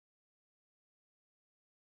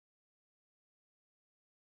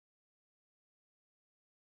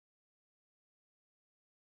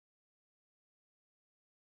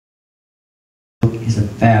book is a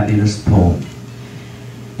fabulous poem.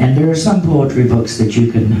 And there are some poetry books that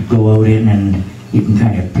you can go out in and you can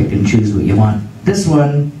kind of pick and choose what you want. This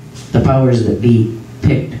one, the powers that be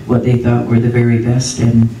picked what they thought were the very best,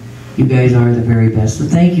 and you guys are the very best. So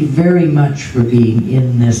thank you very much for being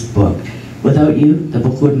in this book. Without you, the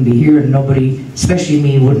book wouldn't be here, and nobody, especially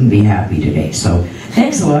me, wouldn't be happy today. So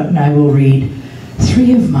thanks a lot, and I will read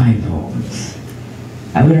 3 of my poems.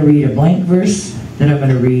 I'm going to read a blank verse, then I'm going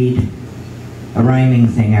to read a rhyming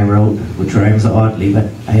thing I wrote, which rhymes oddly, but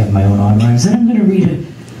I have my own odd rhymes. Then I'm going to read a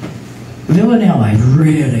villanelle. I've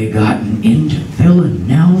really gotten into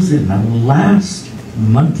villanelles in the last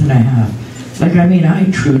month and a half. Like, I mean, I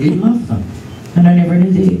truly love them. And I never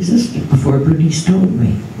knew they existed before Bernice told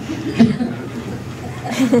me.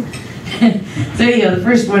 So yeah, the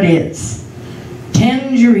first one is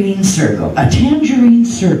Tangerine Circle. A tangerine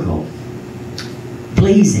circle,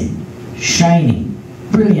 blazing, shining,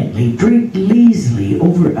 brilliantly, draped lazily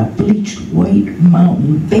over a bleached white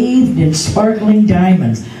mountain, bathed in sparkling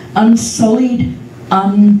diamonds, unsullied,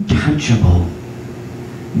 untouchable.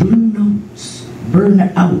 Blue notes burn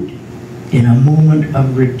out in a moment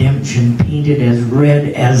of redemption, painted as red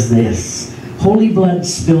as this. Holy blood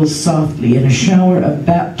spills softly in a shower of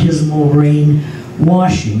baptismal rain,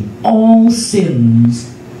 washing all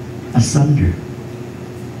sins asunder.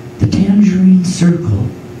 The tangerine circle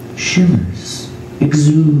shimmers,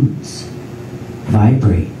 exudes,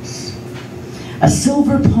 vibrates. A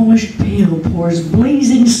silver-polished pail pours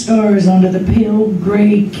blazing stars onto the pale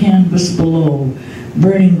gray canvas below,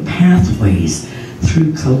 burning pathways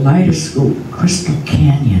through kaleidoscope crystal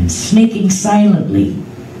canyons, snaking silently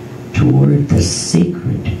toward the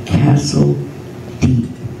sacred castle deep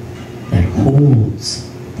that holds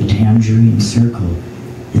the tangerine circle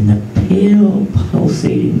in the pale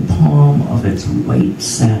pulsating palm of its white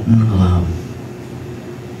satin glove.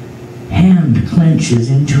 Hand clenches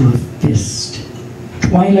into a fist.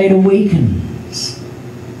 Twilight awakens.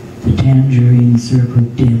 The tangerine circle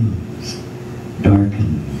dims,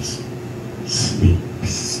 darkens,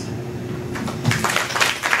 sleeps.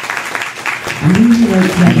 I really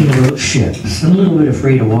like thinking about ships. I'm a little bit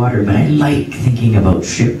afraid of water, but I like thinking about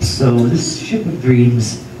ships. So this Ship of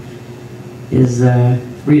Dreams is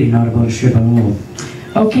really not about a ship at all.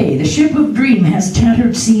 Okay, the ship of dream has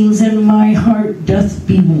tattered seams, and my heart doth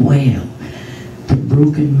bewail the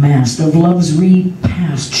broken mast of love's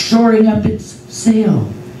repast, shoring up its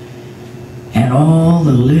sail. And all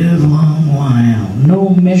the livelong while, no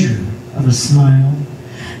measure of a smile,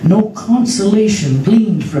 no consolation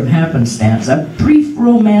gleamed from happenstance, a brief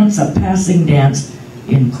romance, a passing dance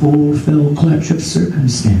in cold fell clutch of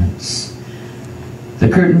circumstance. The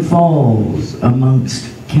curtain falls amongst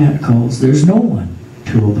catcalls, there's no one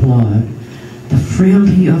to applaud. The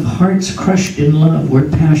frailty of hearts crushed in love where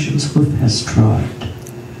passion's hoof has trod.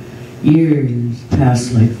 Years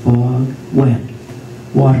pass like fog, wet,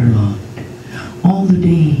 waterlogged. All the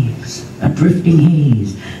days, a drifting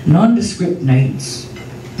haze, nondescript nights,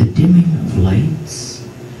 the dimming of lights.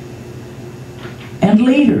 And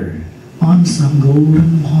later, on some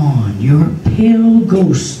golden lawn, your pale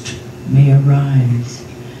ghost may arise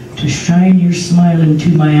to shine your smile into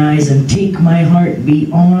my eyes and take my heart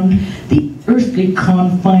beyond the earthly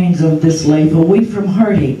confines of this life, away from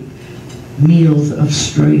heartache, meals of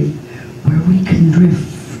strife, where we can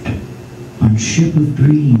drift on ship of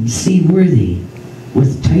dreams, seaworthy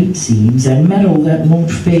with tight seams and metal that won't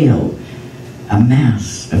fail, a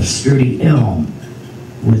mast of sturdy elm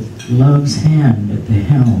with love's hand at the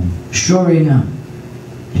helm, shoring up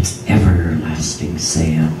its everlasting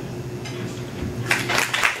sail.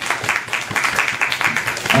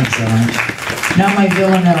 Thanks so much. Now my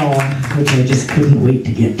villanelle, which I just couldn't wait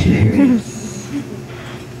to get to here.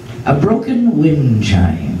 A broken wind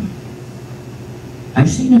chime. I've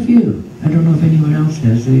seen a few. I don't know if anyone else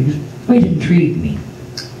has. They just quite intrigue me.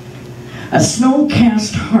 A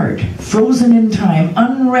snow-cast heart, frozen in time,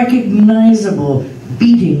 unrecognizable,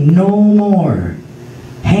 beating no more,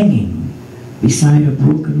 hanging beside a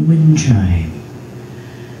broken wind chime.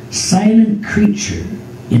 Silent creature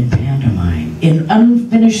in pantomime, in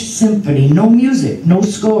unfinished symphony, no music, no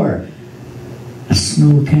score. A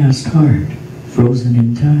snow-cast heart, frozen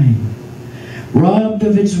in time. Robbed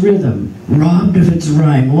of its rhythm, robbed of its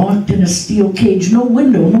rhyme, locked in a steel cage, no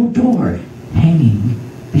window, no door, hanging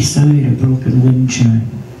beside a broken wind chime.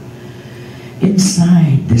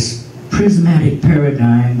 Inside this prismatic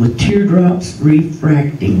paradigm, with teardrops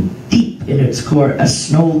refracting deep in its core, a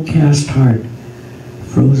snow-cast heart,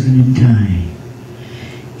 frozen in time.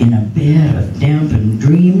 In a bed of dampened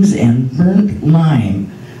dreams and burnt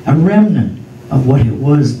lime, a remnant of what it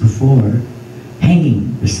was before,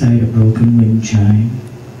 hanging beside a broken wind chime.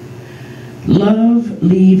 Love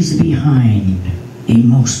leaves behind a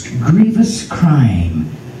most grievous crime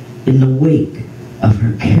in the wake of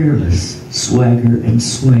her careless swagger and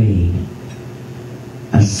sway.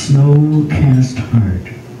 A snow-cast heart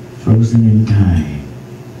frozen in time,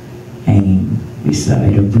 hanging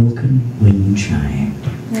beside a broken wind chime.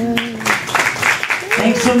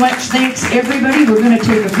 Thanks so much. Thanks, everybody. We're going to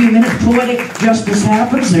take a few minutes. Poetic Justice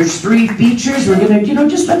happens. There's 3 features. We're going to,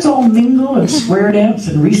 just let's all mingle and square dance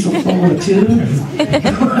and wrestle for a tune.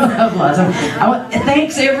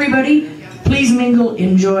 Thanks, everybody. Please mingle,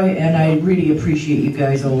 enjoy, and I really appreciate you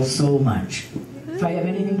guys all so much. If I have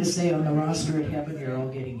anything to say on the roster at Heaven, you're all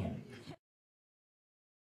getting in.